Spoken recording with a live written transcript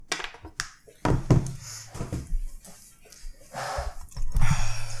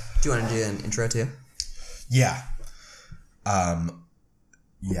Do you want to do an intro too? Yeah.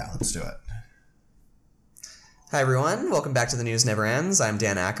 Yeah, let's do it. Hi everyone, welcome back to The News Never Ends. I'm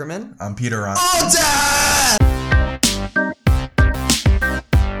Dan Ackerman. I'm Peter Ron. Oh, Dan!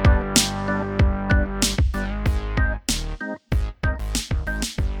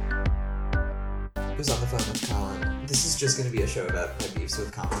 Who's on the phone with Colin? This is just going to be a show about my beefs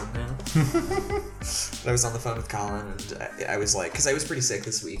with Colin now. I was on the phone with Colin and I was like, because I was pretty sick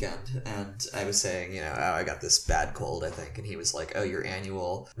this weekend, and I was saying, I got this bad cold, I think, and he was like, oh, your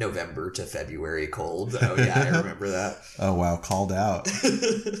annual November to February cold. Oh yeah, I remember that. Oh wow, called out.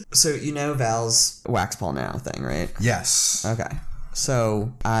 So Val's Wax Paul Now thing, right? Yes. Okay.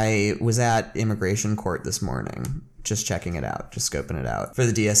 So I was at immigration court this morning, just checking it out, just scoping it out for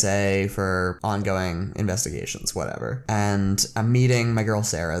the DSA, for ongoing investigations, whatever. And I'm meeting my girl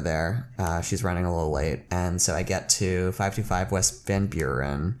Sarah there. She's running a little late. And so I get to 525 West Van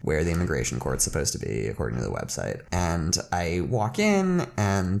Buren, where the immigration court's supposed to be, according to the website. And I walk in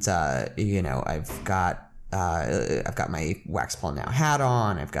and, I've got my Wax Paul Now hat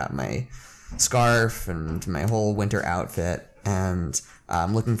on. I've got my scarf and my whole winter outfit. And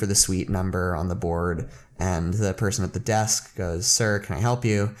I'm looking for the suite number on the board. And the person at the desk goes, "Sir, can I help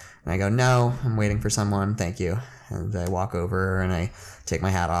you?" And I go, "No, I'm waiting for someone. Thank you." And I walk over and I take my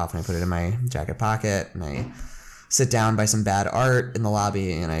hat off and I put it in my jacket pocket and I sit down by some bad art in the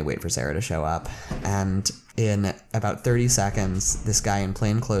lobby and I wait for Sarah to show up. And in about 30 seconds, this guy in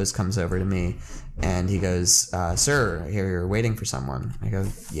plain clothes comes over to me and he goes, "Sir, I hear you're waiting for someone." I go,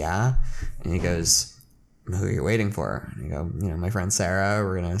 "Yeah." And he goes, "Who are you waiting for?" And I go, "My friend Sarah,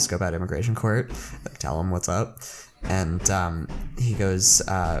 we're going to scope out immigration court." Tell him what's up. And he goes,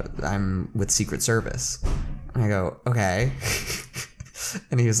 "I'm with Secret Service." And I go, "Okay."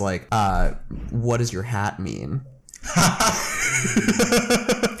 And he was like, "What does your hat mean?"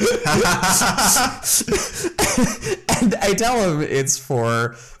 And I tell him it's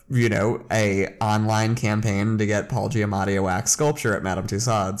for, a online campaign to get Paul Giamatti a wax sculpture at Madame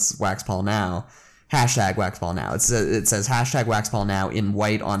Tussauds, Wax Paul Now. Hashtag Wax Paul Now. It says hashtag Wax Paul Now in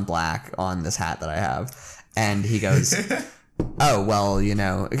white on black on this hat that I have. And he goes, "Oh, well,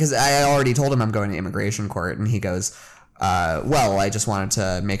 because I already told him I'm going to immigration court." And he goes, "Well, I just wanted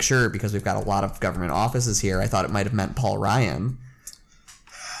to make sure because we've got a lot of government offices here. I thought it might have meant Paul Ryan."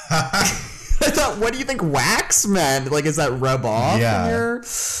 I thought, what do you think wax meant? Like, is that rub off? Yeah.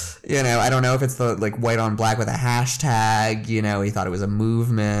 I don't know if it's the white on black with a hashtag. He thought it was a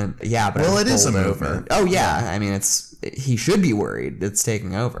movement. Yeah, but it is a movement. Oh yeah, I mean, he should be worried it's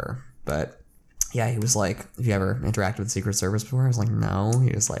taking over. But yeah, he was like, "Have you ever interacted with the Secret Service before?" I was like, "No."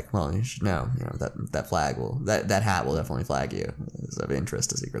 He was like, "Well, you should know. That flag that hat will definitely flag you as of interest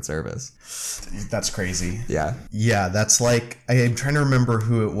to Secret Service." That's crazy. Yeah. Yeah, that's like, I'm trying to remember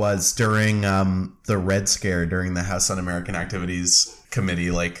who it was during the Red Scare, during the House Un-American Activities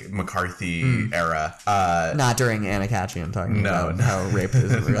Committee, like McCarthy era. Not during Anna Katchian talking about how rape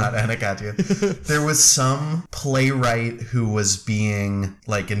isn't real. Not Anna Katchian. There was some playwright who was being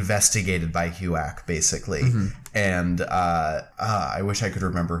investigated by HUAC, basically. Mm-hmm. And I wish I could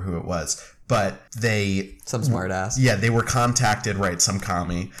remember who it was. But some smart ass. Yeah, they were contacted, right, some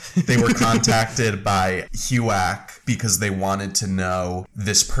commie. They were contacted by HUAC because they wanted to know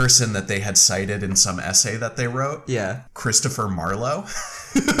this person that they had cited in some essay that they wrote. Yeah. Christopher Marlowe.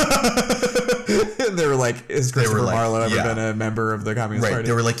 They were like, is Christopher Marlowe ever been a member of the Communist Party?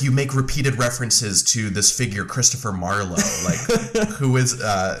 They were like, you make repeated references to this figure, Christopher Marlowe. Who is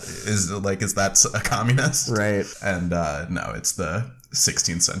that a communist? Right. And no, it's the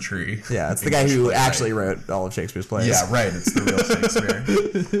 16th century. Yeah, it's the guy who actually wrote all of Shakespeare's plays. Yeah, right. It's the real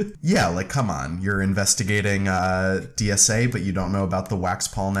Shakespeare. Yeah, come on. You're investigating DSA, but you don't know about the Wax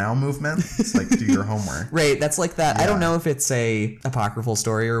Paul Now movement? It's like, do your homework. Right, that's like that. Yeah. I don't know if it's a apocryphal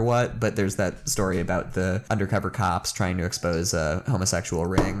story or what, but there's that story about the undercover cops trying to expose a homosexual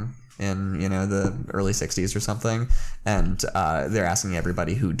ring in, the early 60s or something. And they're asking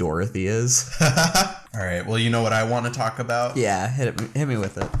everybody who Dorothy is. All right. Well, you know what I want to talk about? Yeah, hit me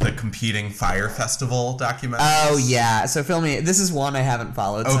with it. The competing Fire Festival documentary. Oh, yeah. So fill me. This is one I haven't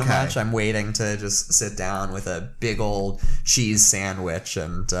followed so much. I'm waiting to just sit down with a big old cheese sandwich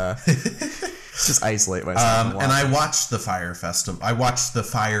and just isolate myself. And I watched the Fire Festival. I watched the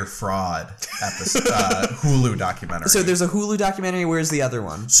Fire Fraud Hulu documentary. So there's a Hulu documentary. Where's the other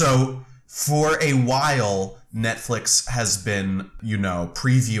one? So for a while, Netflix has been,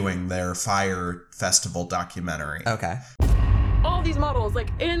 previewing their Fire Festival documentary. Okay. Oh, all these models, like,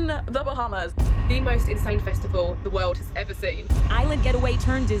 in the Bahamas. The most insane festival the world has ever seen. Island getaway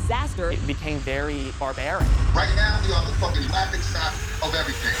turned disaster. It became very barbaric. Right now, we are the fucking laughing stock of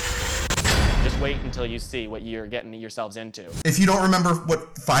everything. Just wait until you see what you're getting yourselves into. If you don't remember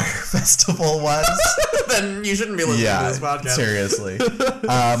what Fire Festival was, then you shouldn't be listening to this podcast. Seriously.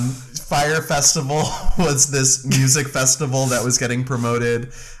 Fire Festival was this music festival that was getting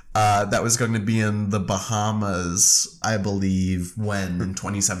promoted. That was going to be in the Bahamas, I believe, in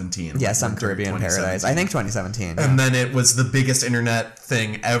 2017. Yeah, some Caribbean paradise. I think 2017. And then it was the biggest internet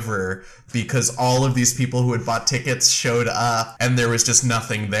thing ever because all of these people who had bought tickets showed up and there was just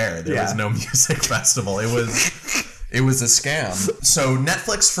nothing there. There was no music festival. It was a scam. So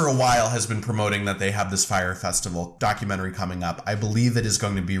Netflix for a while has been promoting that they have this Fire Festival documentary coming up. I believe it is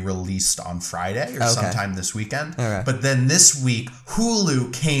going to be released on Friday or sometime this weekend. Okay. But then this week,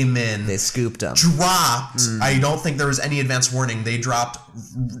 Hulu came in. They scooped them. Dropped. I don't think there was any advance warning. They dropped,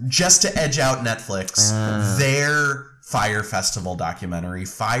 just to edge out Netflix, their Fire Festival documentary,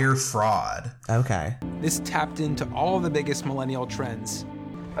 Fire Fraud. Okay. This tapped into all the biggest millennial trends.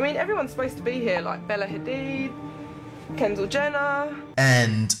 I mean, everyone's supposed to be here, like Bella Hadid, Kendall Jenner.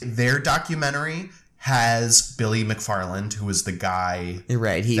 And their documentary has Billy McFarland, who was the guy. You're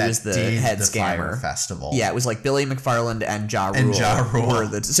right. He was the head scammer. Fire Festival. Yeah, it was like Billy McFarland and Ja Rule. And Ja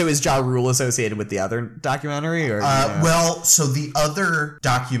Rule. So is Ja Rule associated with the other documentary? Or well, so the other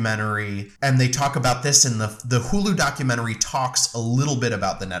documentary, and they talk about this in the Hulu documentary talks a little bit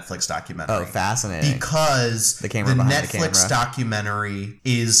about the Netflix documentary. Oh, fascinating. Because the Netflix camera documentary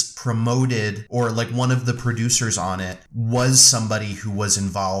is promoted, or like one of the producers on it was somebody who was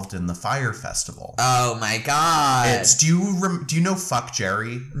involved in the Fire Festival. Oh my god! It's do you know Fuck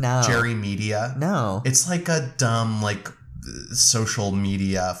Jerry? No. Jerry Media? No. It's like a dumb social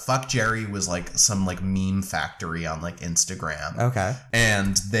media. Fuck Jerry was like some meme factory on Instagram. Okay.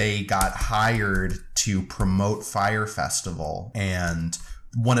 And they got hired to promote Fire Festival, and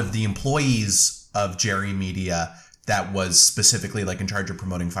one of the employees of Jerry Media that was specifically in charge of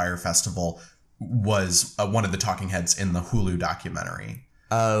promoting Fire Festival was one of the talking heads in the Hulu documentary.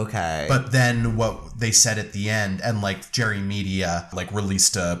 Okay. But then what they said at the end, and Jerry Media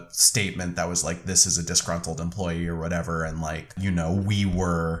released a statement that was this is a disgruntled employee or whatever, and we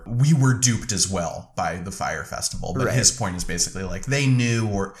were duped as well by the Fire Festival. But his point is basically they knew,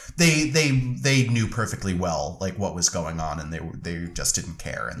 or they knew perfectly well what was going on, and they just didn't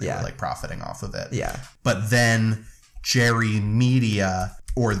care, and they were profiting off of it. Yeah. But then Jerry Media,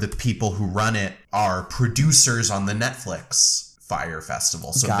 or the people who run it, are producers on the Netflix Fire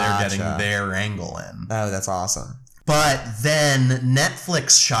Festival, so they're getting their angle in. Oh, that's awesome. But then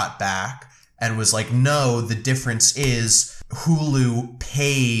Netflix shot back and was like, no, the difference is Hulu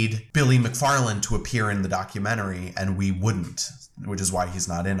paid Billy McFarland to appear in the documentary and we wouldn't, which is why he's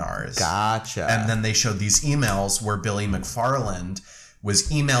not in ours. Gotcha. And then they showed these emails where Billy McFarland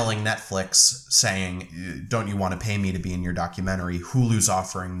was emailing Netflix saying, don't you want to pay me to be in your documentary? Hulu's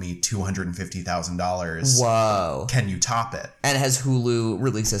offering me $250,000. Whoa. Can you top it? And has Hulu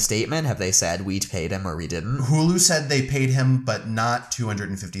released a statement? Have they said we paid him or we didn't? Hulu said they paid him, but not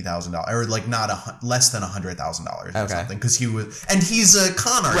 $250,000, or not less than $100,000 or something, because he's a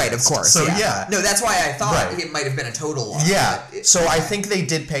con artist. Right, of course. So yeah. No, that's why I thought it might have been a total loss. Yeah. So I think they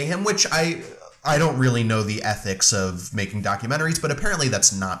did pay him, which I don't really know the ethics of making documentaries, but apparently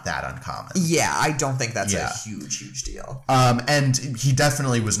that's not that uncommon. Yeah, I don't think that's a huge deal. And he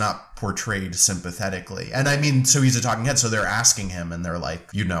definitely was not portrayed sympathetically. And I mean, so he's a talking head, so they're asking him, and they're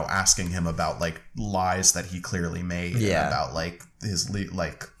asking him about lies that he clearly made, and about his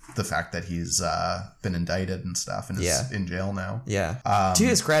the fact that he's been indicted and stuff and is in jail now. Yeah. To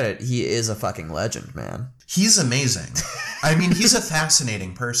his credit, he is a fucking legend, man. He's amazing. I mean, he's a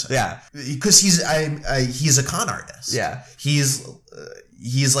fascinating person. Yeah. Because he's a con artist. Yeah. He's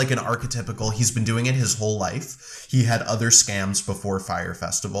like an archetypical, he's been doing it his whole life. He had other scams before Fire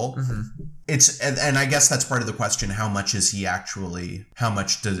Festival. Mm-hmm. And I guess that's part of the question. How much is he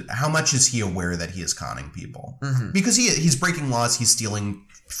aware that he is conning people? Mm-hmm. Because he's breaking laws, he's stealing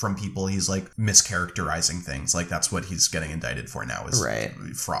from people, he's mischaracterizing things. That's what he's getting indicted for now, is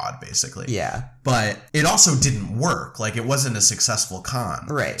fraud, basically. Yeah. But it also didn't work. It wasn't a successful con.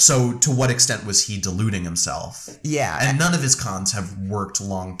 Right. So to what extent was he deluding himself? Yeah. And none of his cons have worked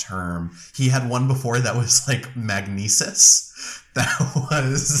long term. He had one before that was Magnesis.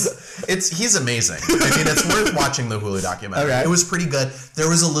 He's amazing. I mean, it's worth watching the Hulu documentary. Okay. It was pretty good. There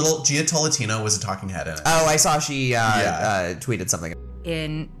was Gia Tolentino was a talking head in it. Oh, I saw she tweeted something.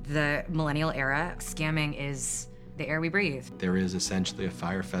 In the millennial era, scamming is the air we breathe. There is essentially a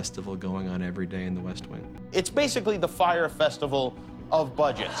fire festival going on every day in the West Wing. It's basically the fire festival of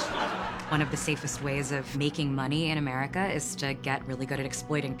budgets. One of the safest ways of making money in America is to get really good at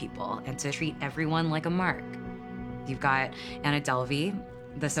exploiting people and to treat everyone like a mark. You've got Anna Delvey,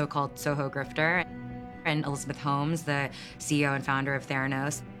 the so-called Soho grifter, and Elizabeth Holmes, the CEO and founder of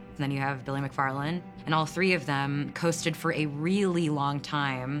Theranos. And then you have Billy McFarlane, and all three of them coasted for a really long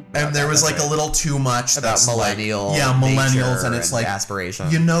time. And there was like a little too much about millennial, millennials, and it's like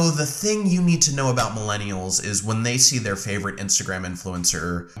aspiration. You know, the thing you need to know about millennials is when they see their favorite Instagram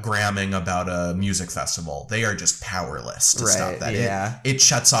influencer gramming about a music festival, they are just powerless to stop that. Yeah, it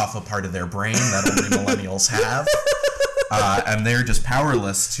shuts off a part of their brain that only millennials have, and they're just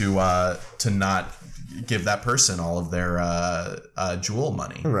powerless to not give that person all of their jewel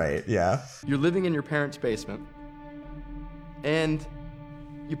money. Right, yeah. You're living in your parents' basement, and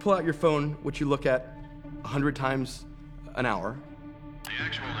you pull out your phone, which you look at 100 times an hour. The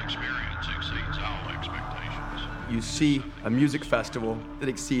actual experience exceeds all expectations. You see a music festival that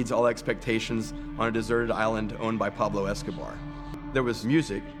exceeds all expectations on a deserted island owned by Pablo Escobar. There was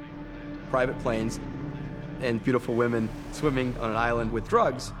music, private planes, and beautiful women swimming on an island with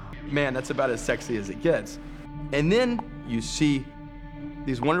drugs. Man, that's about as sexy as it gets. And then you see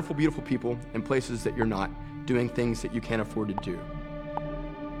these wonderful, beautiful people in places that you're not, doing things that you can't afford to do.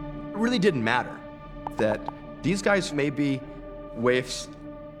 It really didn't matter that these guys may be waifs,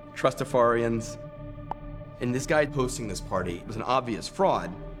 trustafarians, and this guy hosting this party was an obvious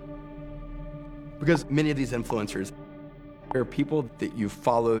fraud because many of these influencers are people that you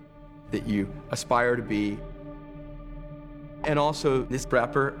follow, that you aspire to be, and also this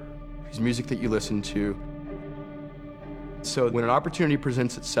rapper, whose music that you listen to. So when an opportunity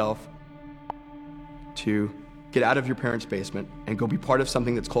presents itself to get out of your parents' basement and go be part of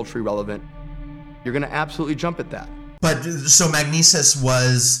something that's culturally relevant, you're gonna absolutely jump at that. But so Magnesis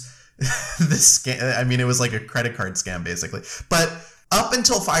was this scam. I mean, it was like a credit card scam, basically. But up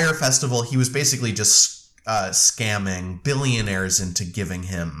until Fire Festival, he was basically just scamming billionaires into giving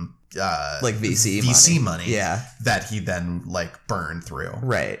him like VC money, yeah, that he then like burned through,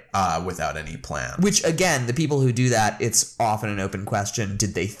 right, without any plan. Which again, the people who do that, it's often an open question: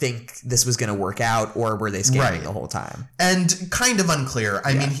 did they think this was going to work out, or were they scamming the whole time? And kind of unclear.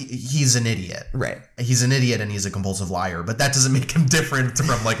 I mean, he's an idiot, right? He's an idiot, and he's a compulsive liar. But that doesn't make him different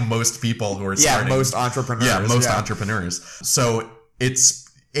from like most people who are starting. Most entrepreneurs. Yeah, most entrepreneurs. So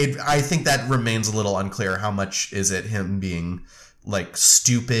I think that remains a little unclear. How much is it him being like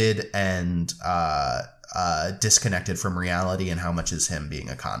stupid and disconnected from reality, and how much is him being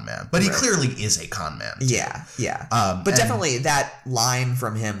a con man? But he clearly is a con man too. Yeah. But definitely that line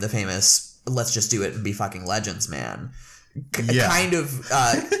from him, the famous "let's just do it and be fucking legends, man," kind of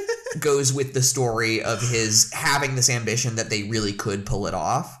goes with the story of his having this ambition that they really could pull it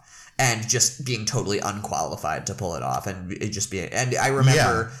off, and just being totally unqualified to pull it off, and it just being. And I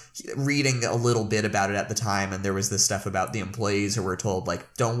remember reading a little bit about it at the time, and there was this stuff about the employees who were told,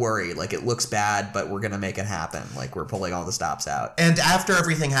 like, "Don't worry, like it looks bad, but we're gonna make it happen. Like we're pulling all the stops out." And after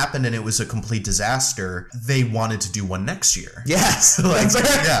everything happened and it was a complete disaster, they wanted to do one next year. Yes,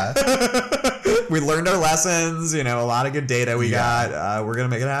 we learned our lessons. You know, a lot of good data we got. We're gonna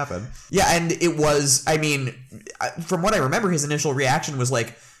make it happen. Yeah, and it was. I mean, from what I remember, his initial reaction was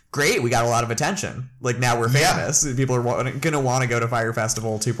like, great, we got a lot of attention. Like now we're famous. People are gonna want to go to Fire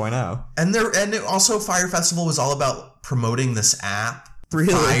Festival 2.0. And also Fire Festival was all about promoting this app,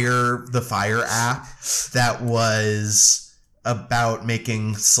 really? the Fire app, that was about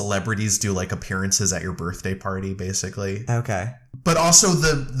making celebrities do like appearances at your birthday party, basically. Okay. But also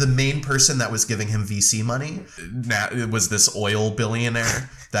the main person that was giving him VC money was this oil billionaire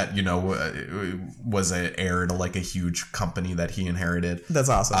that, you know, was an heir to like a huge company that he inherited. That's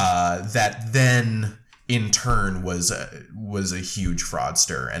awesome. That then in turn was a huge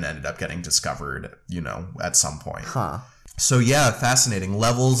fraudster and ended up getting discovered, you know, at some point. Huh. So yeah, fascinating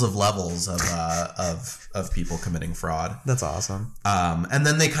levels of people committing fraud. That's awesome. And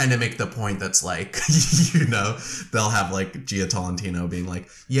then they kind of make the point that's like, you know, they'll have like Gia Tolentino being like,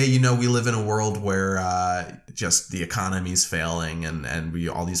 yeah, you know, we live in a world where just the economy's failing and we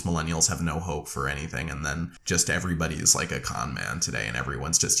all these millennials have no hope for anything, and then just everybody's like a con man today, and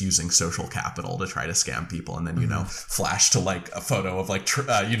everyone's just using social capital to try to scam people, and then you know, flash to like a photo of like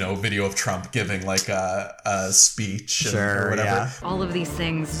you know, video of Trump giving like a speech. Or whatever. Yeah. All of these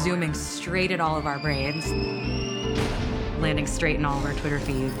things zooming straight at all of our brains, landing straight in all of our Twitter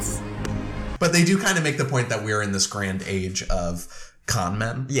feeds. But they do kind of make the point that we're in this grand age of con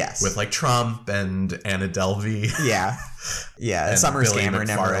men. Yes. With like Trump and Anna Delvey. Yeah. Yeah. Summer Billy scammer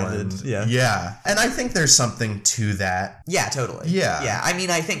never McFarland. ended. Yeah. Yeah. And I think there's something to that. Yeah, totally. Yeah. Yeah. I mean,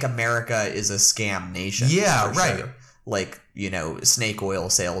 I think America is a scam nation. Yeah, for right. Sure. Like, snake oil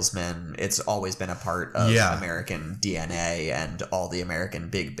salesmen, it's always been a part of American DNA and all the American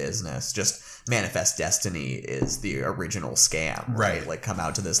big business. Just Manifest Destiny is the original scam. Right? Like, come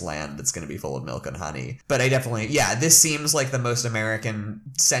out to this land that's going to be full of milk and honey. But I definitely, this seems like the most American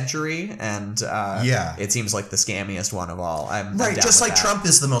century, and it seems like the scammiest one of all. I'm down just with like that. Trump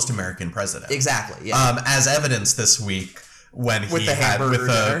is the most American president. Exactly, yeah. As evidence this week, when with he the had hamburger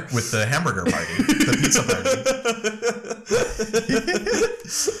dinner. with the hamburger party, the pizza party.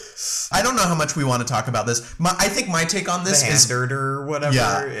 I don't know how much we want to talk about this. I think my take on this is or whatever.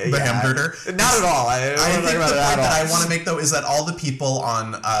 Yeah, the hamburger. Not at all. I think the point that I want to make though is that all the people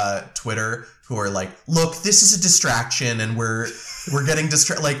on Twitter who are like, look, this is a distraction and we're getting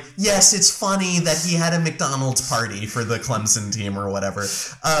distracted. Like, yes, it's funny that he had a McDonald's party for the Clemson team or whatever,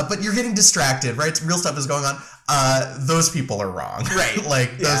 but you're getting distracted, right? Real stuff is going on. Those people are wrong. Right.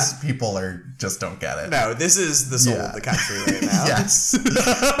 Like, those people just don't get it. No, this is the soul of the country right now. Yes.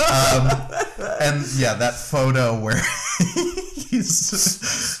 And that photo where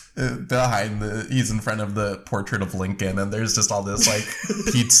he's he's in front of the portrait of Lincoln and there's just all this like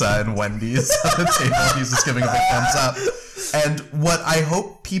pizza and Wendy's on the table. He's just giving a big thumbs up. And what I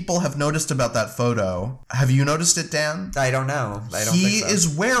hope people have noticed about that photo, have you noticed it, Dan? I don't know. I don't think so. He is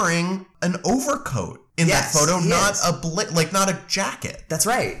wearing an overcoat in that photo, not a jacket. That's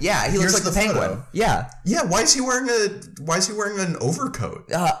right. Yeah, he looks like the penguin. Photo. Yeah. Yeah, why is he wearing an overcoat?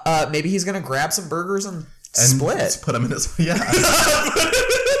 Maybe he's going to grab some burgers and split. Just put them in his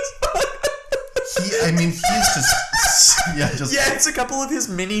it's a couple of his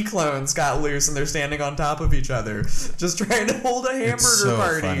mini clones got loose and they're standing on top of each other, just trying to hold a hamburger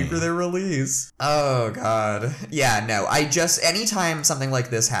party for their release. Oh god. Yeah, no, anytime something like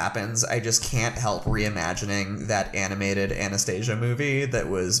this happens, I just can't help reimagining that animated Anastasia movie that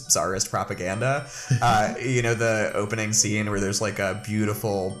was Tsarist propaganda. The opening scene where there's like a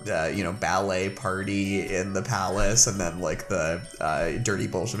beautiful ballet party in the palace and then like the dirty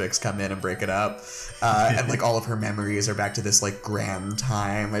Bolsheviks come in and break it up. And like all of her memories are back to this like grand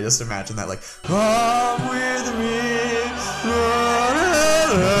time. I just imagine that like, come with me,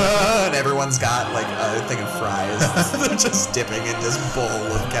 and everyone's got like a thing of fries. They're just dipping in this bowl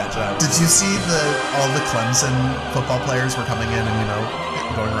of ketchup. Did you see all the Clemson football players were coming in and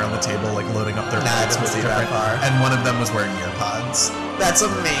going around the table like loading up their plates with different, and one of them was wearing earpods. That's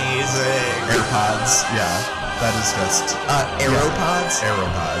amazing. AirPods, yeah, that is just Aeropods.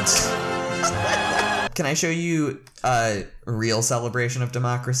 Aeropods. Can I show you a real celebration of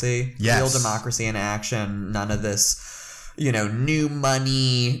democracy? Yes. Real democracy in action. None of this, new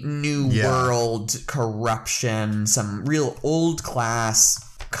money, new world corruption, some real old class,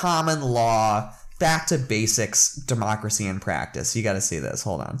 common law, back to basics, democracy in practice. You got to see this.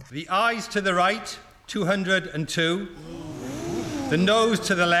 Hold on. The ayes to the right, 202. The noes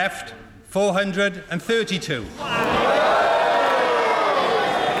to the left, 432.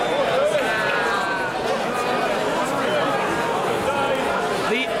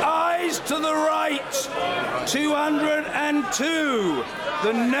 To the right, 202.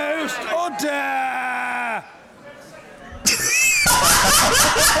 The nose order.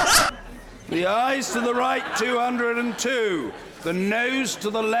 The ayes to the right, 202. The noes to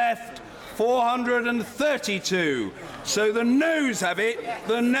the left, 432. So the noes have it.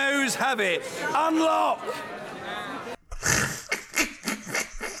 The noes have it. Unlock. 202.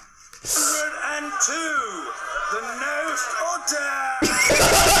 The nose order.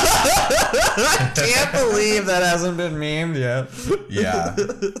 I can't believe that hasn't been memed yet. Yeah.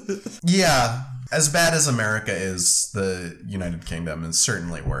 Yeah. As bad as America is, the United Kingdom is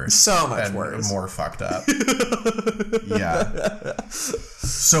certainly worse. So much worse. More fucked up. Yeah.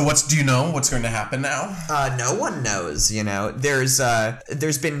 So do you know what's going to happen now? No one knows,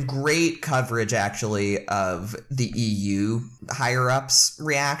 There's been great coverage, actually, of the EU higher-ups'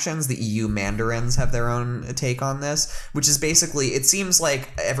 reactions. The EU mandarins have their own take on this, which is basically, it seems like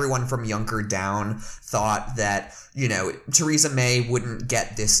everyone from Juncker down thought that, Theresa May wouldn't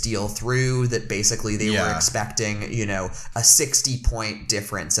get this deal through, that basically they were expecting, a 60-point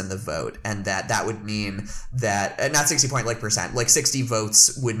difference in the vote, and that would mean that, not 60-point percent, 60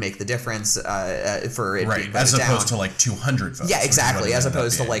 votes would make the difference for it being voted as opposed down. to 200 votes. Yeah, exactly, as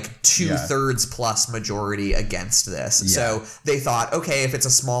opposed to 2/3 plus majority against this. Yeah. So they thought, okay, if it's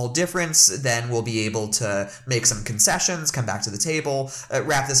a small difference, then we'll be able to make some concessions, come back to the table,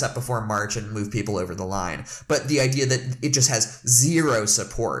 wrap this up before March and move people over the line. But the idea that it just has zero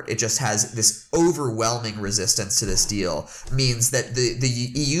support, it just has this overwhelming resistance to this deal, means that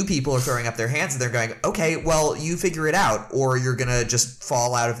the EU people are throwing up their hands and they're going, okay, well, you figure it out, or you're going to just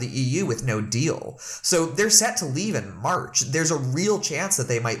fall out of the EU with no deal. So they're set to leave in March. There's a real chance that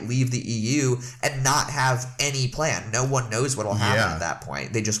they might leave the EU and not have any plan. No one knows what will happen at that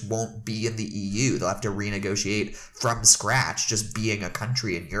point. They just won't be in the EU. They'll have to renegotiate from scratch, just being a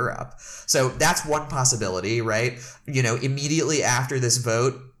country in Europe. So that's one possibility, right? You know, immediately after this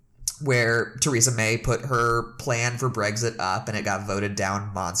vote, where Theresa May put her plan for Brexit up and it got voted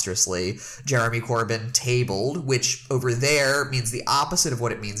down monstrously, Jeremy Corbyn tabled, which over there means the opposite of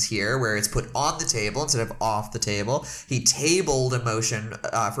what it means here, where it's put on the table instead of off the table. He tabled a motion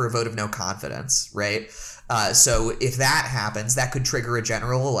for a vote of no confidence, right? So if that happens, that could trigger a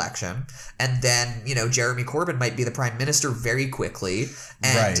general election. And then, you know, Jeremy Corbyn might be the prime minister very quickly.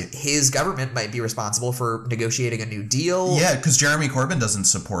 And his government might be responsible for negotiating a new deal. Yeah, because Jeremy Corbyn doesn't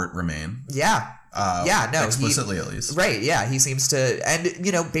support Remain. Explicitly at least. Right, yeah, he seems to, and,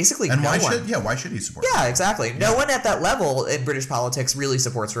 you know, basically and why should he support Yeah, exactly. No one at that level in British politics really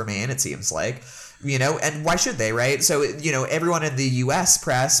supports Remain, it seems like. You know, and why should they, right? So, you know, everyone in the U.S.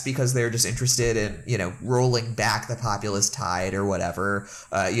 press, because they're just interested in, you know, rolling back the populist tide or whatever,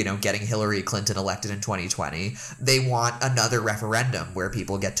 you know, getting Hillary Clinton elected in 2020, they want another referendum where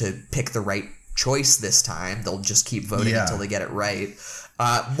people get to pick the right choice this time. They'll just keep voting until they get it right.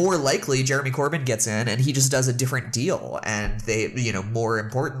 More likely, Jeremy Corbyn gets in and he just does a different deal. And they, you know, more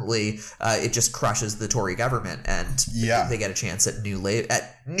importantly, it just crushes the Tory government and they get a chance at new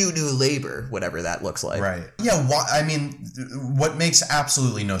Labour, whatever that looks like. Right. Yeah. I mean, what makes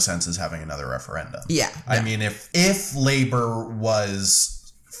absolutely no sense is having another referendum. Yeah. I mean, if Labour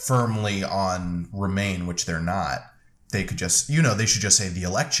was firmly on Remain, which they're not, they could just, you know, they should just say the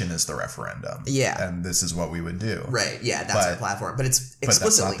election is the referendum. Yeah. And this is what we would do. Right. Yeah. That's their platform. But it's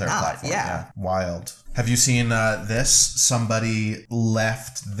explicitly their not. Platform. Yeah. Wild. Have you seen this? Somebody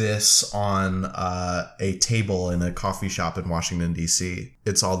left this on a table in a coffee shop in Washington, D.C.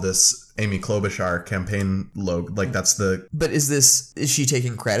 It's all this Amy Klobuchar campaign logo. Like, that's the... But is she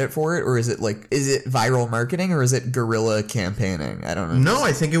taking credit for it? Or is it viral marketing? Or is it guerrilla campaigning? I don't know. No,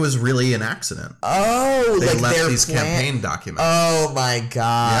 I think it was really an accident. Oh, they left these campaign documents. Oh, my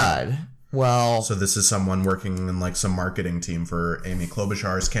God. Yeah. Well, so this is someone working in like some marketing team for Amy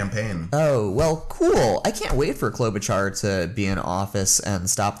Klobuchar's campaign. Oh, well, cool. I can't wait for Klobuchar to be in office and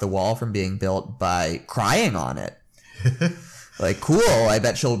stop the wall from being built by crying on it. Like, cool. I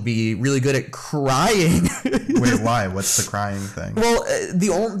bet she'll be really good at crying. Wait, why? What's the crying thing? Well,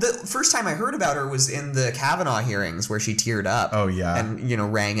 the first time I heard about her was in the Kavanaugh hearings where she teared up. Oh, yeah. And, you know,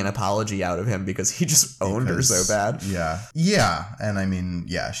 rang an apology out of him because he just owned her so bad. Yeah. Yeah. And I mean,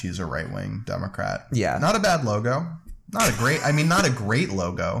 yeah, she's a right-wing Democrat. Yeah. Not a bad logo. Not a great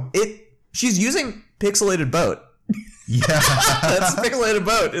logo. She's using Pixelated Boat. Yeah. That's Pixelated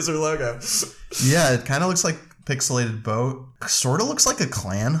Boat is her logo. Yeah, it kind of looks like Pixelated Boat. Sort of looks like a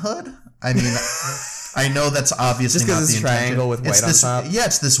Klan hood. I mean, I know that's obviously just not the intention. Triangle with white on top. Yeah,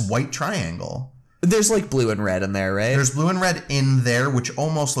 it's this white triangle. There's like blue and red in there, right? There's blue and red in there, which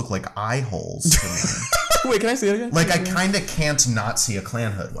almost look like eye holes to me. Wait, can I see it again? Like, I kind of can't not see a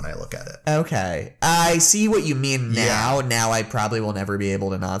Klan hood when I look at it. Okay. I see what you mean now. Yeah. Now I probably will never be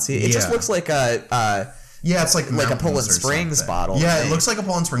able to not see it. It just looks like it's like a Poland Springs bottle. Yeah, it looks like a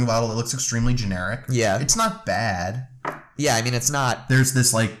Poland Springs bottle. It looks extremely generic. Yeah. It's not bad. Yeah, I mean, it's not... There's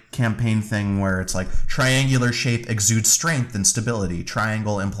this, like, campaign thing where it's like, triangular shape exudes strength and stability.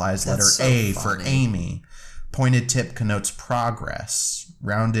 Triangle implies letter A for Amy. Pointed tip connotes progress.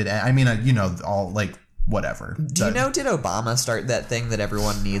 Rounded... I mean, you know, all, like, whatever. Do you know, did Obama start that thing that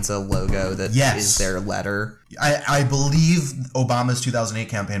everyone needs a logo that is their letter? I believe Obama's 2008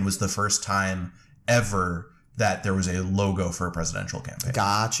 campaign was the first time ever that there was a logo for a presidential campaign.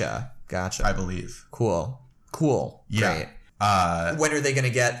 Gotcha. I believe. Cool. Yeah. Great. When are they going to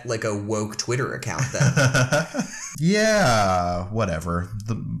get like a woke Twitter account then? Yeah, whatever.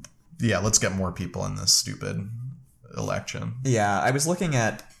 Let's get more people in this stupid election. Yeah, I was looking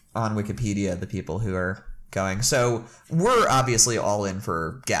at on Wikipedia the people who are going. So we're obviously all in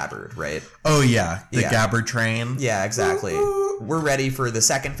for Gabbard, right? Oh yeah, the Gabbard train. Yeah, exactly. We're ready for the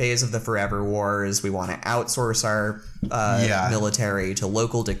second phase of the Forever Wars. We want to outsource our military to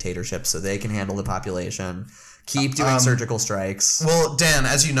local dictatorships so they can handle the population. Keep doing surgical strikes. Well, Dan,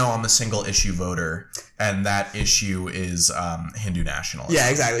 as you know, I'm a single issue voter, and that issue is Hindu nationalism. Yeah,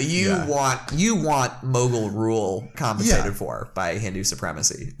 exactly. You want Mughal rule compensated for by Hindu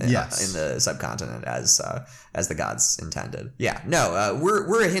supremacy in the subcontinent as the gods intended. Yeah, no,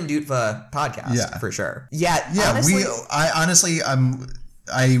 we're a Hindutva podcast for sure. Yeah, honestly,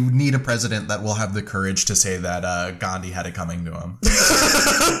 I need a president that will have the courage to say that Gandhi had it coming to him.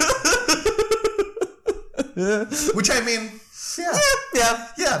 Which I mean, sort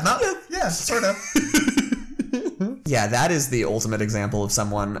of. Yeah, that is the ultimate example of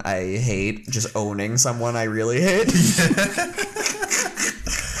someone I hate just owning someone I really hate.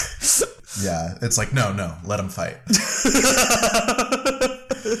 Yeah, it's like, no, let him fight.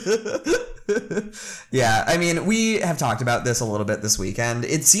 Yeah, I mean, we have talked about this a little bit this weekend.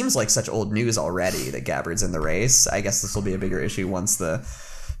 It seems like such old news already that Gabbard's in the race. I guess this will be a bigger issue once the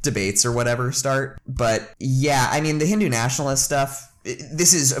debates or whatever start. But yeah, I mean, the Hindu nationalist stuff,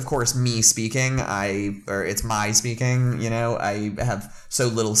 this is, of course, me speaking. It's my speaking, I have so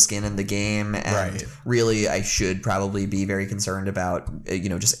little skin in the game, and really I should probably be very concerned about,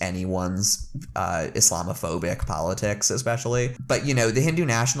 just anyone's Islamophobic politics, especially. But, the Hindu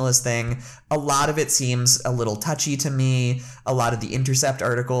nationalist thing, a lot of it seems a little touchy to me. A lot of the Intercept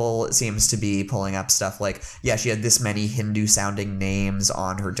article seems to be pulling up stuff like, she had this many Hindu sounding names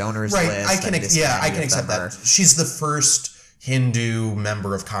on her donors list. I can accept that. She's the first Hindu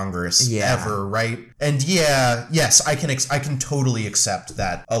member of Congress ever, right? And I can totally accept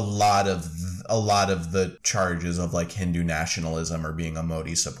that a lot of the charges of like Hindu nationalism or being a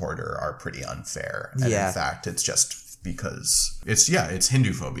Modi supporter are pretty unfair. And in fact, it's just because it's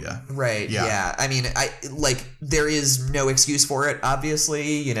Hindu phobia. Right. Yeah. I mean, there is no excuse for it,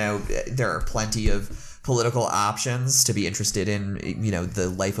 obviously. There are plenty of political options to be interested in,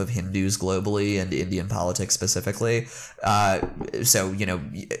 the life of Hindus globally and Indian politics specifically. So,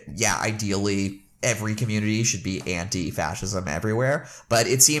 ideally every community should be anti-fascism everywhere. But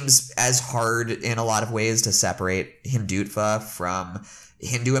it seems as hard in a lot of ways to separate Hindutva from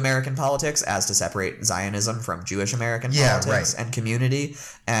Hindu American politics as to separate Zionism from Jewish American politics and community.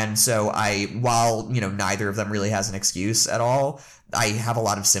 And so while, neither of them really has an excuse at all, I have a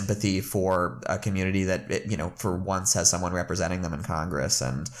lot of sympathy for a community that, for once has someone representing them in Congress.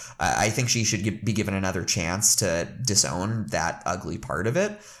 And I think she should be given another chance to disown that ugly part of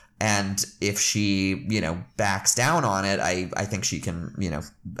it. And if she, backs down on it, I think she can,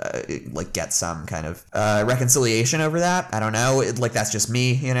 get some kind of reconciliation over that. I don't know. That's just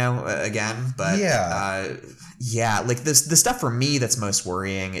me, again. But the stuff for me that's most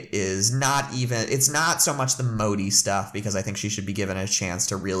worrying is it's not so much the Modi stuff, because I think she should be given a chance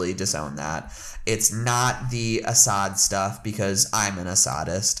to really disown that. It's not the Assad stuff, because I'm an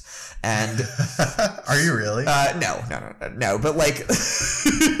Assadist. And are you really? No. But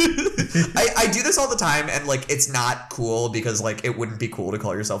I do this all the time, and it's not cool because it wouldn't be cool to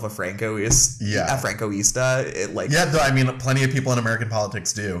call yourself a Francoista. I mean, plenty of people in American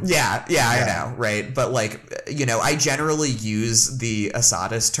politics do. I know, right? But I generally use the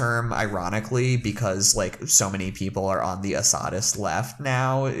Assadist term ironically because so many people are on the Assadist left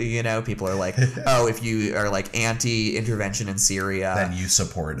now. People are like, oh, if you are anti-intervention in Syria, then you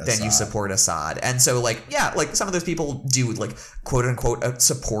support Assad. And so some of those people do quote unquote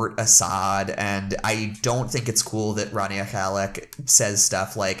support Assad, and I don't think it's cool that Rania Khalek says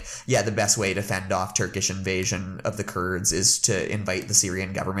stuff like, the best way to fend off Turkish invasion of the Kurds is to invite the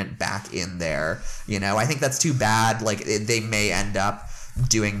Syrian government back in there. I think that's too bad. They may end up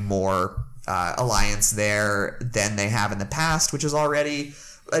doing more alliance there than they have in the past, which is already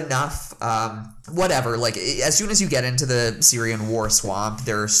enough. Whatever. As soon as you get into the Syrian war swamp,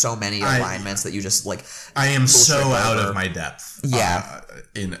 there are so many alignments that you just I am so out of my depth.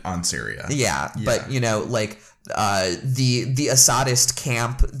 On Syria. But the Assadist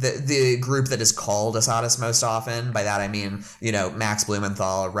camp, the group that is called Assadist most often, by that I mean Max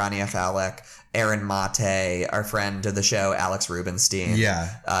Blumenthal, Rania Khalek, Aaron Mate, our friend of the show, Alex Rubinstein.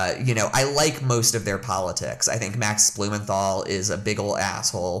 I like most of their politics. I think Max Blumenthal is a big ol'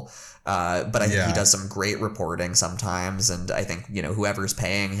 asshole, but I think he does some great reporting sometimes, and I think, whoever's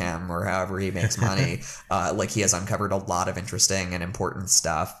paying him or however he makes money, he has uncovered a lot of interesting and important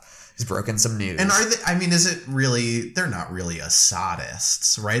stuff. He's broken some news. And are they, I mean, is it really, they're not really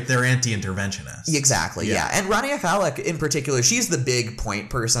Assadists, right? They're anti-interventionists. Exactly, yeah. And Rania Khalek in particular, she's the big point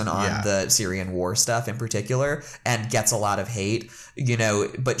person on the Syrian war stuff in particular, and gets a lot of hate, you know,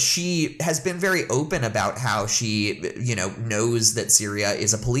 but she has been very open about how she, you know, knows that Syria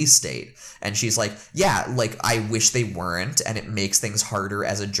is a police state. And she's like, yeah, like, I wish they weren't, and it makes things harder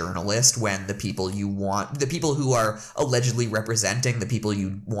as a journalist when the people you want, the people who are allegedly representing the people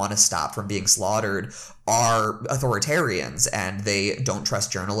you want to stop from being slaughtered are authoritarians, and they don't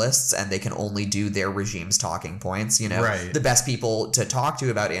trust journalists, and they can only do their regime's talking points, you know? Right. The best people to talk to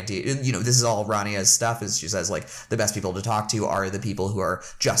about you know, this is all Rania's stuff, is she says, like, the best people to talk to are the people who are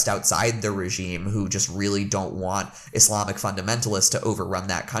just outside the regime, who just really don't want Islamic fundamentalists to overrun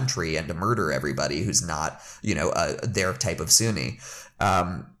that country and to murder everybody who's not, you know, their type of Sunni.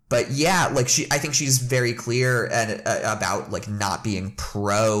 But yeah, like I think she's very clear and about like not being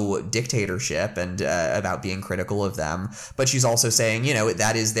pro dictatorship and about being critical of them. But she's also saying, you know,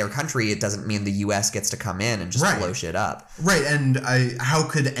 that is their country. It doesn't mean the U.S. gets to come in and just blow shit up. Right. And how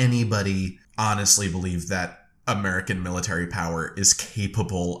could anybody honestly believe that American military power is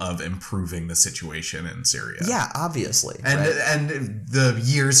capable of improving the situation in Syria? Yeah, obviously. And the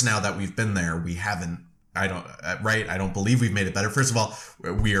years now that we've been there, we haven't. I don't believe we've made it better. First of all,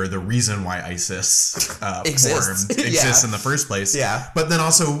 we are the reason why ISIS exists in the first place. Yeah. But then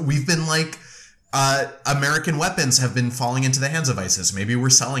also we've been like, American weapons have been falling into the hands of ISIS. Maybe we're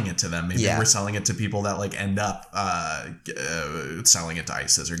selling it to them. Maybe we're selling it to people that like end up selling it to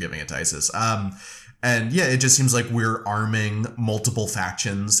ISIS or giving it to ISIS. And yeah, it just seems like we're arming multiple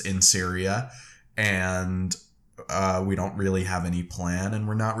factions in Syria, and we don't really have any plan, and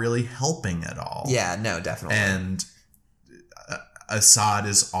we're not really helping at all. Yeah, no, definitely. And Assad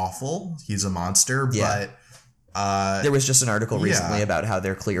is awful. He's a monster, but there was just an article recently about how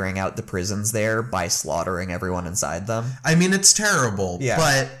they're clearing out the prisons there by slaughtering everyone inside them. I mean, it's terrible,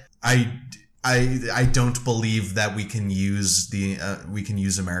 but I don't believe that we can use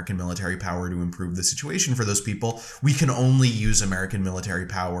American military power to improve the situation for those people. We can only use American military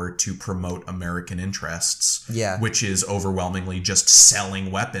power to promote American interests, which is overwhelmingly just selling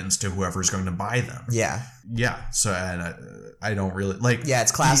weapons to whoever's going to buy them. Yeah. So, and I don't really like. Yeah,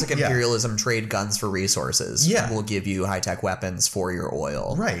 it's classic imperialism. Trade guns for resources. Yeah, we'll give you high-tech weapons for your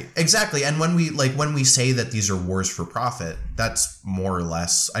oil. Right. Exactly. And when we say that these are wars for profit, that's more or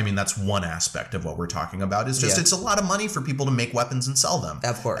less. I mean, that's one aspect of what we're talking about. Is just it's a lot of money for people to make weapons and sell them.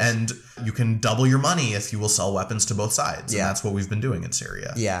 Of course. And you can double your money if you will sell weapons to both sides. And that's what we've been doing in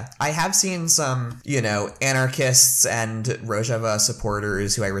Syria. Yeah. I have seen some, you know, anarchists and Rojava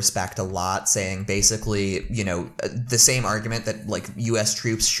supporters who I respect a lot saying basically, you know, the same argument that like U.S.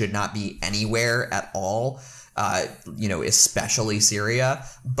 troops should not be anywhere at all, you know, especially Syria,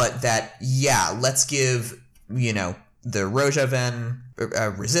 but that, let's give, you know, the Rojavan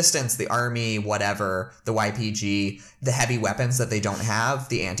resistance, the army, whatever, the YPG, the heavy weapons that they don't have,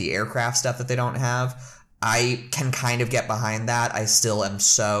 the anti-aircraft stuff that they don't have. I can kind of get behind that. I still am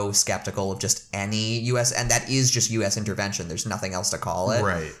so skeptical of just any U.S. and that is just U.S. intervention. There's nothing else to call it.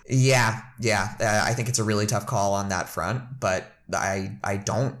 Right. Yeah. I think it's a really tough call on that front, but I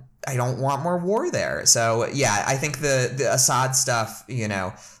don't want more war there. So yeah, I think the Assad stuff, you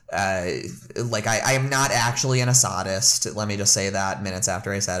know, like I am not actually an Assadist. Let me just say that minutes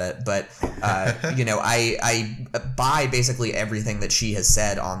after I said it. But you know, I buy basically everything that she has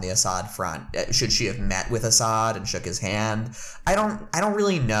said on the Assad front. Should she have met with Assad and shook his hand? I don't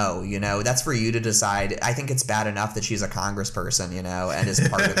really know. You know, that's for you to decide. I think it's bad enough that she's a congressperson, you know, and is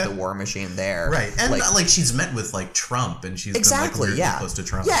part of the war machine there. Right, and like she's met with like Trump, and she's been like weirdly close to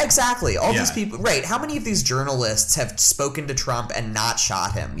Trump. Yeah, exactly. All these people. Right. How many of these journalists have spoken to Trump and not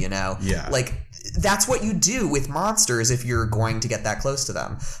shot him? You know. Yeah. Like, that's what you do with monsters if you're going to get that close to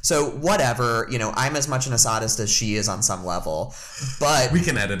them. So whatever, you know, I'm as much an Assadist as she is on some level, but we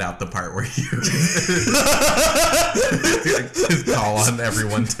can edit out the part where you call on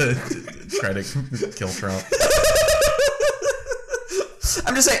everyone to try to kill Trump.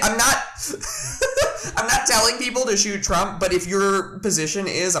 I'm just saying, I'm not telling people to shoot Trump, but if your position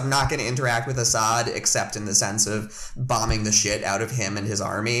is I'm not going to interact with Assad except in the sense of bombing the shit out of him and his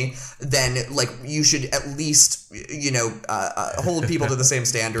army, then like you should at least, you know, hold people to the same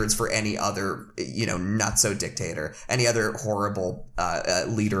standards for any other, you know, nutso dictator, any other horrible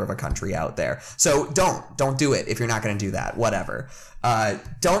leader of a country out there. So don't do it if you're not going to do that. Whatever.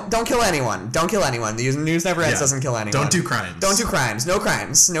 Don't kill anyone. Don't kill anyone. The News Never Ends doesn't kill anyone. Don't do crimes. Don't do crimes. No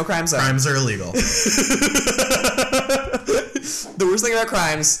crimes. No crimes. Crimes are illegal. The worst thing about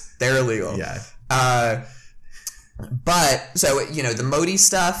crimes, they're illegal. Yeah. But so, you know, the Modi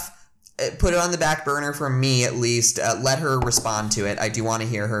stuff, put it on the back burner for me, at least. Let her respond to it. I do want to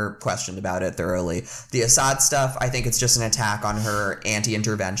hear her questioned about it thoroughly. The Assad stuff, I think it's just an attack on her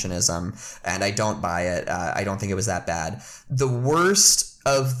anti-interventionism, and I don't buy it. I don't think it was that bad. The worst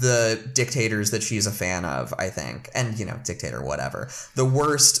of the dictators that she's a fan of, I think, and, dictator, whatever, the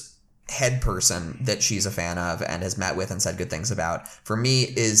worst head person that she's a fan of and has met with and said good things about, for me,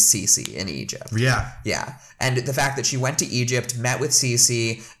 is Sisi in Egypt. Yeah. And the fact that she went to Egypt, met with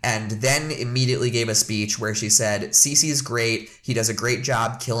Sisi, and then immediately gave a speech where she said, Sisi's great, he does a great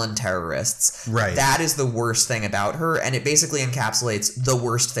job killing terrorists. Right. That is the worst thing about her, and it basically encapsulates the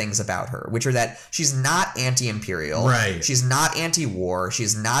worst things about her, which are that she's not anti-imperial. Right. She's not anti-war.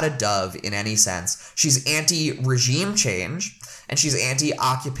 She's not a dove in any sense. She's anti-regime change. And she's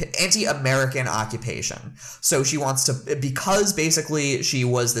anti-American occupation. So she wants to, because basically she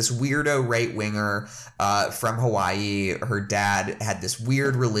was this weirdo right-winger from Hawaii. Her dad had this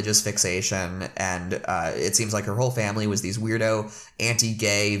weird religious fixation, and it seems like her whole family was these weirdo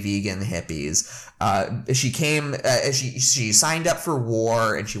anti-gay vegan hippies. She signed up for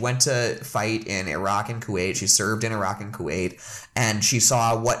war, and she went to fight in Iraq and Kuwait. She served in Iraq and Kuwait, and she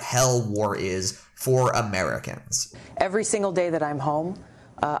saw what hell war is for Americans. Every single day that I'm home,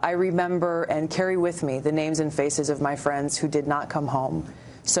 I remember and carry with me the names and faces of my friends who did not come home.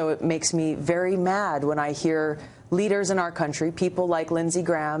 So it makes me very mad when I hear leaders in our country, people like Lindsey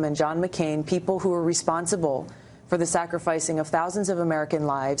Graham and John McCain, people who are responsible for the sacrificing of thousands of American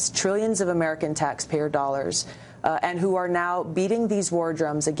lives, trillions of American taxpayer dollars, and who are now beating these war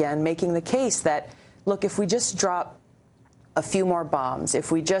drums again, making the case that, look, if we just drop a few more bombs,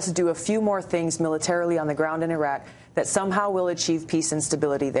 if we just do a few more things militarily on the ground in Iraq, that somehow we'll achieve peace and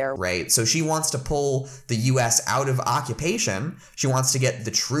stability there. Right. So she wants to pull the U.S. out of occupation. She wants to get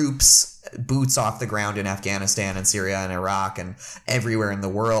the troops, boots off the ground in Afghanistan and Syria and Iraq and everywhere in the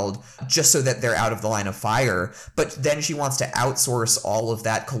world, just so that they're out of the line of fire. But then she wants to outsource all of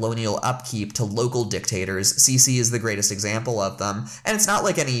that colonial upkeep to local dictators. Sisi is the greatest example of them. And it's not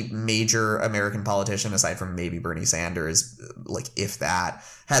like any major American politician, aside from maybe Bernie Sanders, like if that,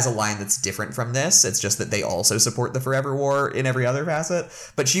 has a line that's different from this. It's just that they also support the forever war in every other facet.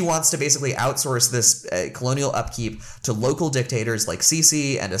 But she wants to basically outsource this colonial upkeep to local dictators like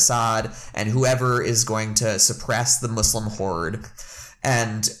Sisi and Assad and whoever is going to suppress the Muslim horde,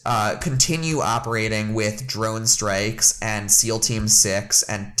 and continue operating with drone strikes and SEAL Team 6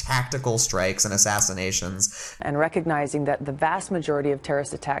 and tactical strikes and assassinations. And recognizing that the vast majority of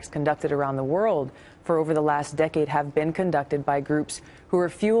terrorist attacks conducted around the world for over the last decade have been conducted by groups who are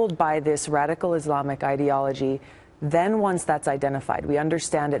fueled by this radical Islamic ideology. Then once that's identified, we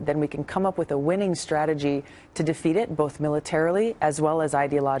understand it, then we can come up with a winning strategy to defeat it, both militarily as well as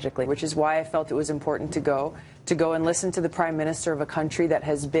ideologically, which is why I felt it was important to go and listen to the Prime Minister of a country that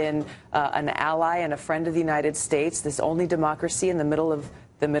has been an ally and a friend of the United States, this only democracy in the middle of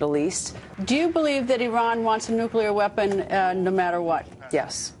the Middle East. Do you believe that Iran wants a nuclear weapon no matter what?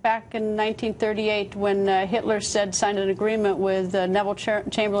 Yes. Back in 1938, when Hitler signed an agreement with Neville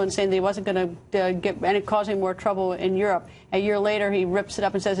Chamberlain saying that he wasn't going to cause any more trouble in Europe, a year later he rips it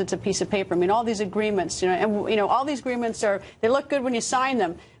up and says it's a piece of paper. I mean, all these agreements, all these agreements they look good when you sign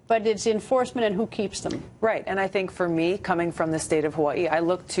them, but it's enforcement and who keeps them. Right. And I think for me, coming from the state of Hawaii, I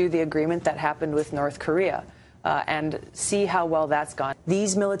look to the agreement that happened with North Korea. And see how well that's gone.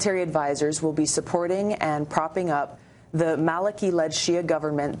 These military advisors will be supporting and propping up the Maliki-led Shia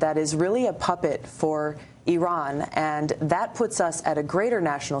government that is really a puppet for Iran, and that puts us at a greater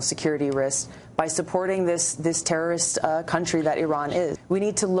national security risk by supporting this terrorist country that Iran is. We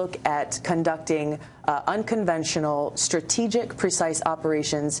need to look at conducting unconventional, strategic, precise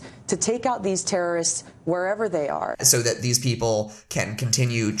operations to take out these terrorists wherever they are. So that these people can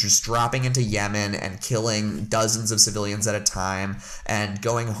continue just dropping into Yemen and killing dozens of civilians at a time and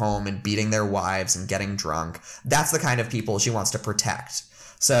going home and beating their wives and getting drunk. That's the kind of people she wants to protect.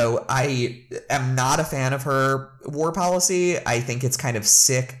 So I am not a fan of her war policy. I think it's kind of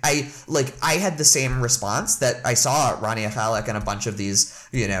sick. I had the same response that I saw Rania Khalek and a bunch of these,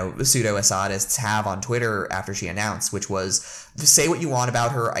 pseudo-Assadists have on Twitter after she announced, which was, say what you want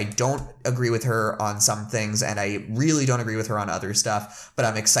about her. I don't agree with her on some things, and I really don't agree with her on other stuff, but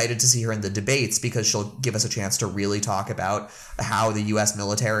I'm excited to see her in the debates because she'll give us a chance to really talk about how the U.S.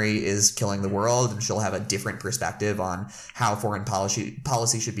 military is killing the world, and she'll have a different perspective on how foreign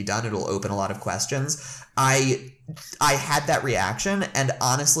policy should be done. It'll open a lot of questions. I had that reaction, and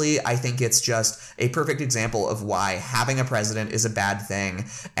honestly, I think it's just a perfect example of why having a president is a bad thing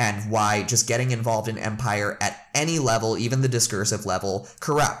and why just getting involved in empire at any level, even the discursive level,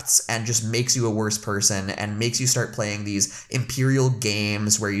 corrupts and just makes you a worse person and makes you start playing these imperial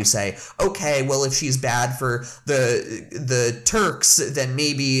games where you say, okay, well, if she's bad for the Turks, then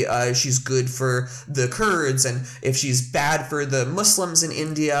maybe she's good for the Kurds, and if she's bad for the Muslims in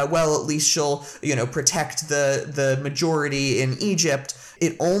India, well, at least she'll, protect the majority in Egypt.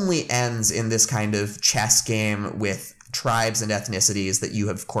 It only ends in this kind of chess game with tribes and ethnicities that you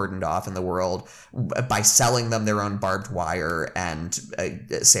have cordoned off in the world by selling them their own barbed wire and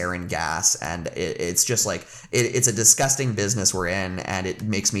sarin gas. And it's just like, it's a disgusting business we're in, and it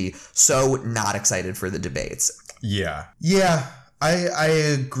makes me so not excited for the debates. Yeah.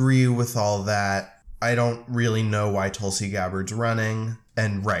 I agree with all that. I don't really know why Tulsi Gabbard's running.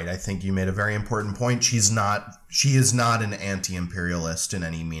 And right, I think you made a very important point. She is not an anti-imperialist in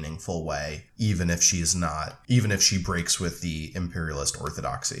any meaningful way, even if she breaks with the imperialist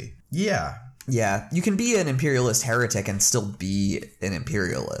orthodoxy. Yeah, you can be an imperialist heretic and still be an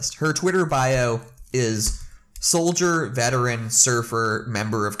imperialist. Her Twitter bio is soldier, veteran, surfer,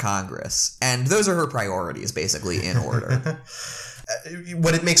 member of Congress. And those are her priorities, basically, in order.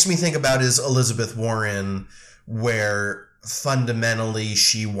 What it makes me think about is Elizabeth Warren, where fundamentally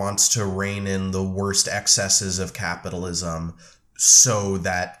she wants to rein in the worst excesses of capitalism so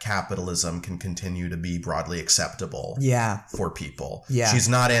that capitalism can continue to be broadly acceptable for people. She's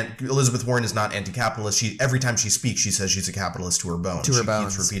not Elizabeth Warren is not anti-capitalist. Every time she speaks, she says she's a capitalist to her bones. She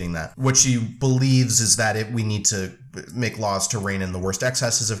keeps repeating that. What she believes is that we need to make laws to rein in the worst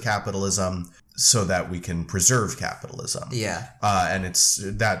excesses of capitalism so that we can preserve capitalism. And it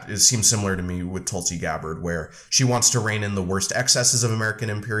seems similar to me with Tulsi Gabbard, where she wants to rein in the worst excesses of American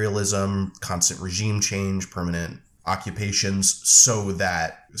imperialism, constant regime change, permanent occupations, so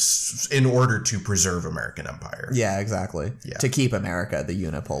that in order to preserve American empire. Yeah, exactly. To keep America the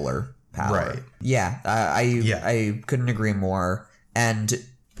unipolar power. Right. I couldn't agree more. And,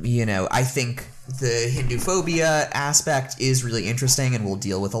 I think the Hinduphobia aspect is really interesting, and we'll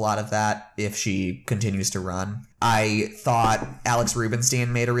deal with a lot of that if she continues to run. I thought Alex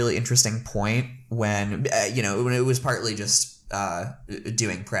Rubinstein made a really interesting point when, when it was partly just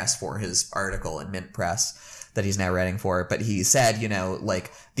doing press for his article in Mint Press that he's now writing for. But he said,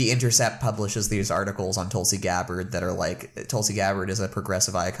 The Intercept publishes these articles on Tulsi Gabbard that are like, Tulsi Gabbard is a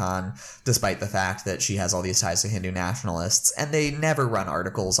progressive icon, despite the fact that she has all these ties to Hindu nationalists. And they never run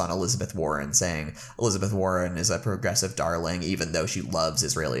articles on Elizabeth Warren saying Elizabeth Warren is a progressive darling, even though she loves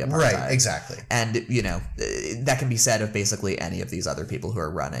Israeli apartheid. Right, exactly. And, that can be said of basically any of these other people who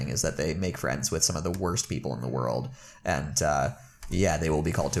are running, is that they make friends with some of the worst people in the world. And, they will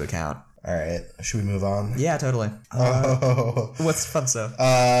be called to account. All right. Should we move on? Yeah, totally. What's fun stuff?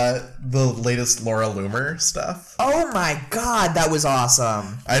 The latest Laura Loomer stuff. Oh my God, that was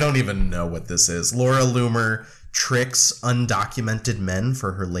awesome. I don't even know what this is. Laura Loomer tricks undocumented men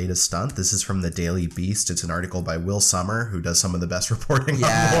for her latest stunt. This is from the Daily Beast. It's an article by Will Sommer, who does some of the best reporting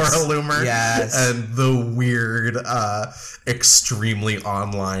on Laura Loomer. Yes. And the weird, extremely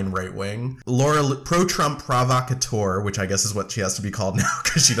online right wing. Laura, pro-Trump provocateur, which I guess is what she has to be called now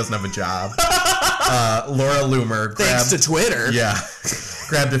because she doesn't have a job. Laura Loomer thanks to Twitter.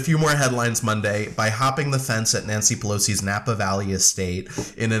 Grabbed a few more headlines Monday by hopping the fence at Nancy Pelosi's Napa Valley estate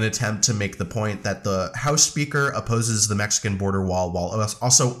in an attempt to make the point that the House Speaker opposes the Mexican border wall while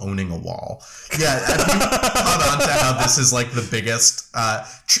also owning a wall. Yeah, have you caught on to how this is like the biggest...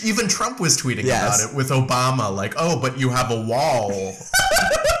 even Trump was tweeting about it with Obama, like, oh, but you have a wall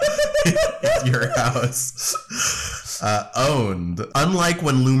in your house. Owned. Unlike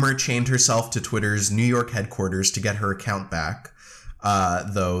when Loomer chained herself to Twitter's New York headquarters to get her account back,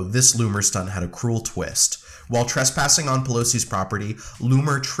 though this Loomer stunt had a cruel twist. While trespassing on Pelosi's property,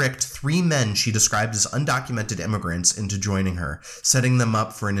 Loomer tricked 3 men she described as undocumented immigrants into joining her, setting them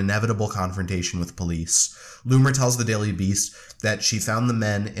up for an inevitable confrontation with police. Loomer tells the Daily Beast that she found the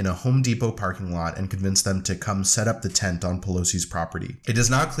men in a Home Depot parking lot and convinced them to come set up the tent on Pelosi's property. It is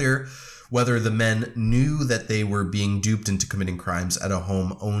not clear whether the men knew that they were being duped into committing crimes at a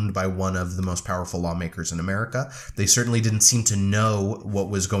home owned by one of the most powerful lawmakers in America. They certainly didn't seem to know what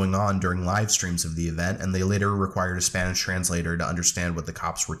was going on during live streams of the event, and they later required a Spanish translator to understand what the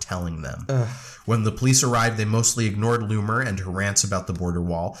cops were telling them. When the police arrived, they mostly ignored Loomer and her rants about the border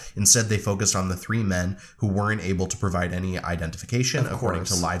wall. Instead, they focused on the 3 men who weren't able to provide any identification, according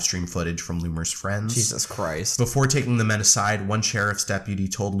to live stream footage from Loomer's friends. Jesus Christ. Before taking the men aside, one sheriff's deputy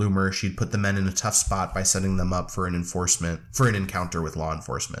told Loomer she'd put the men in a tough spot by setting them up for an encounter with law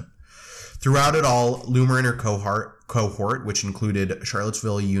enforcement. Throughout it all, Loomer and her cohort, which included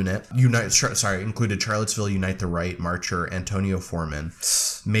Charlottesville Unite the Right marcher Antonio Foreman,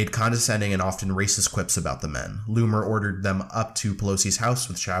 made condescending and often racist quips about the men. Loomer ordered them up to Pelosi's house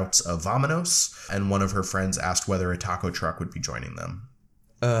with shouts of "Vamonos," and one of her friends asked whether a taco truck would be joining them.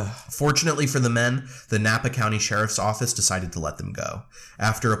 Fortunately for the men, the Napa County Sheriff's Office decided to let them go.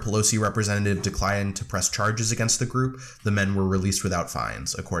 After a Pelosi representative declined to press charges against the group, the men were released without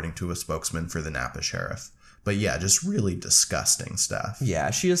fines, according to a spokesman for the Napa Sheriff. But yeah, just really disgusting stuff. Yeah,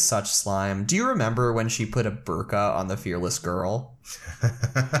 she is such slime. Do you remember when she put a burqa on the Fearless Girl?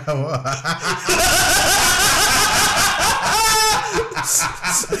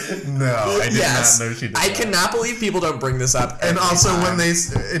 No, I did not know she did I that. cannot believe people don't bring this up. And also when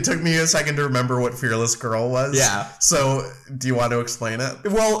it took me a second to remember what Fearless Girl was. Yeah. So, do you want to explain it?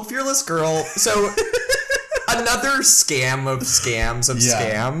 Well, Fearless Girl, so another scam of scams of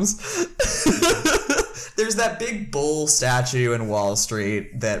scams. There's that big bull statue in Wall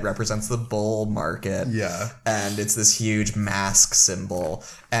Street that represents the bull market. Yeah. And it's this huge mask symbol.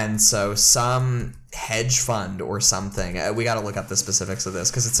 And so some hedge fund or something, we got to look up the specifics of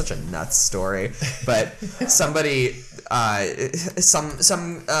this because it's such a nuts story. But somebody,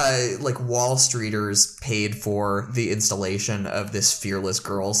 some like Wall Streeters paid for the installation of this Fearless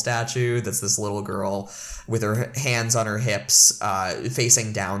Girl statue. That's this little girl with her hands on her hips,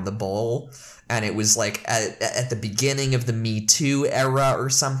 facing down the bull. And it was like at the beginning of the Me Too era or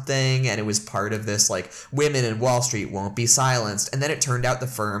something. And it was part of this like women in Wall Street won't be silenced. And then it turned out the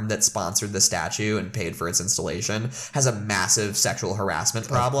firm that sponsored the statue and paid for its installation has a massive sexual harassment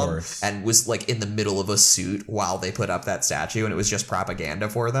problem and was like in the middle of a suit while they put up that statue. And it was just propaganda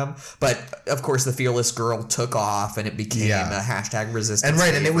for them. But of course, the Fearless Girl took off and it became a hashtag resistance. And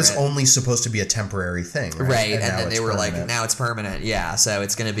favorite. and it was only supposed to be a temporary thing. Right. And then they were like, now it's permanent. Yeah. So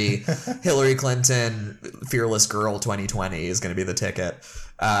it's going to be Hillary Clinton Fearless Girl 2020 is going to be the ticket.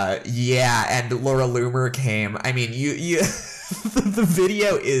 And Laura Loomer came. I mean, you the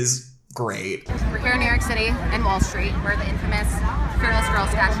video is great. We're here in New York City and Wall Street where the infamous Fearless Girl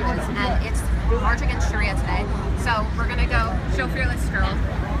statue is, and it's March Against Sharia today. So we're going to go show Fearless Girl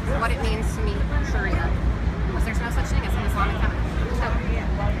what it means to meet Sharia, because there's no such thing as an Islamic feminist.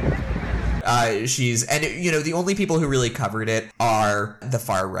 The only people who really covered it are the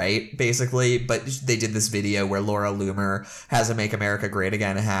far right, basically, but they did this video where Laura Loomer has a Make America Great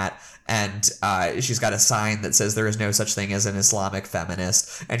Again hat, and she's got a sign that says there is no such thing as an Islamic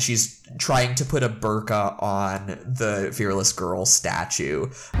feminist, and she's trying to put a burqa on the Fearless Girl statue.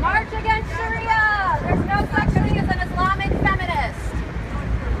 March Against Sharia! There's no such thing as an Islamic feminist!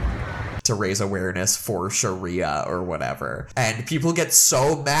 To raise awareness for Sharia or whatever. And people get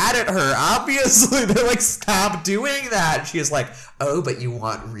so mad at her, obviously. They're like, stop doing that. She is like, oh, but you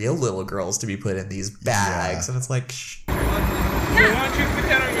want real little girls to be put in these bags. And it's like, shh. Today's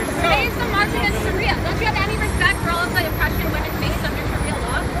the March Against Sharia. Don't you have any respect for all of the oppression women face under Sharia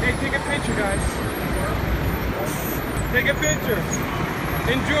law? Hey, take a picture, guys. Take a picture.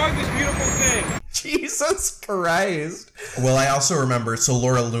 Enjoy this beautiful thing. Jesus Christ. Well, I also remember, so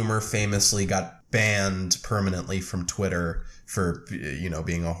Laura Loomer famously got banned permanently from Twitter for,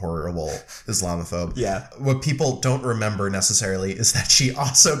 being a horrible Islamophobe. Yeah. What people don't remember necessarily is that she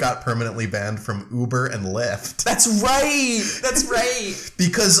also got permanently banned from Uber and Lyft. That's right. That's right.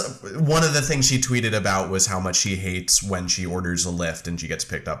 Because one of the things she tweeted about was how much she hates when she orders a Lyft and she gets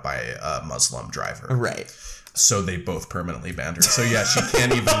picked up by a Muslim driver. Right. So they both permanently banned her. So yeah, she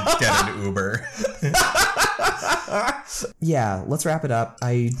can't even get an Uber. Yeah, let's wrap it up.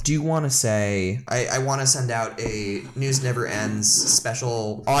 I do want to say, I want to send out a News Never Ends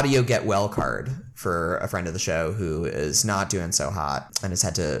special audio get well card for a friend of the show who is not doing so hot and has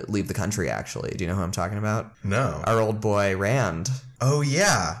had to leave the country, actually. Do you know who I'm talking about? No. Our old boy, Rand. Oh,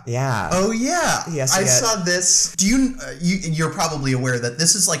 yeah. Yeah. Oh, yeah. I saw this. Do you're probably aware that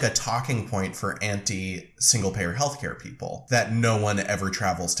this is like a talking point for anti-single-payer healthcare people, that no one ever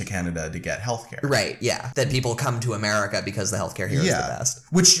travels to Canada to get healthcare. Right, yeah. That people come to America because the healthcare here is the best.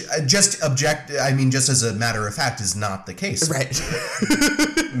 Which, just as a matter of fact, is not the case. Right.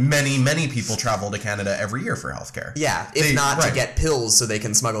 Many people travel to Canada every year for healthcare. Yeah, if not to get pills so they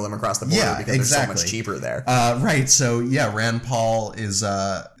can smuggle them across the border because they're so much cheaper there. Right, so yeah, Rand Paul is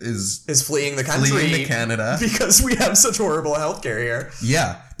fleeing the country, fleeing to Canada because we have such horrible healthcare here.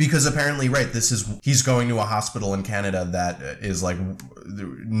 Yeah, because apparently, he's going to a hospital in Canada that is like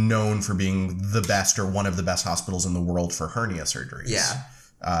known for being the best or one of the best hospitals in the world for hernia surgeries. Yeah.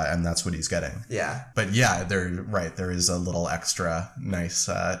 and that's what he's getting. Yeah. But yeah, there is a little extra nice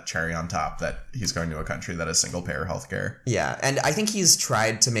cherry on top that he's going to a country that has single-payer healthcare. Yeah, and I think he's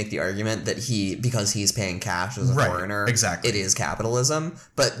tried to make the argument that because he's paying cash as a foreigner, exactly, it is capitalism.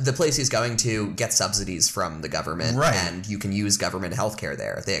 But the place he's going to gets subsidies from the government, and you can use government healthcare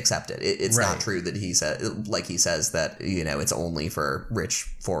there. They accept it. It's not true that he says that it's only for rich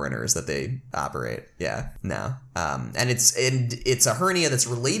foreigners that they operate. Yeah, no. And it's a hernia that's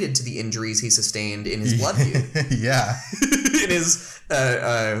related to the injuries he sustained in his blood feud. Yeah.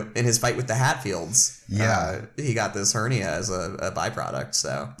 in his fight with the Hatfields. Yeah. He got this hernia as a byproduct.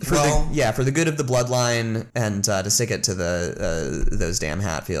 So for the good of the bloodline and to stick it to those damn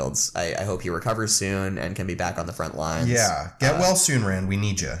Hatfields, I hope he recovers soon and can be back on the front lines. Yeah. Get well soon, Rand. We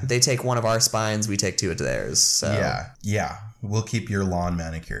need you. They take one of our spines, we take two of theirs. So Yeah. We'll keep your lawn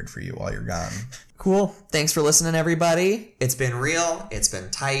manicured for you while you're gone. Cool. Thanks for listening, everybody. It's been real. It's been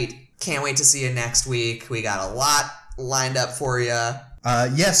tight. Can't wait to see you next week. We got a lot lined up for you.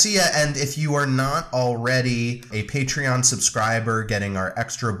 See ya. And if you are not already a Patreon subscriber getting our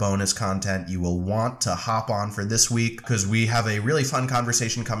extra bonus content, you will want to hop on for this week because we have a really fun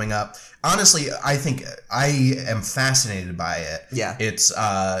conversation coming up. Honestly, I think I am fascinated by it. Yeah. It's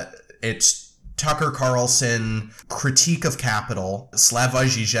Tucker Carlson critique of capital. Slavoj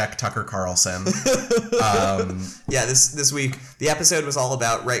Žižek, Tucker Carlson. This week the episode was all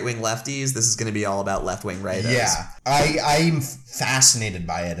about right-wing lefties. This is going to be all about left-wing rightos. Yeah, I'm fascinated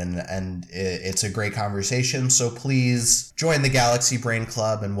by it, and it's a great conversation. So please join the Galaxy Brain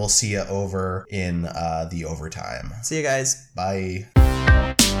Club, and we'll see you over in the overtime. See you guys. Bye.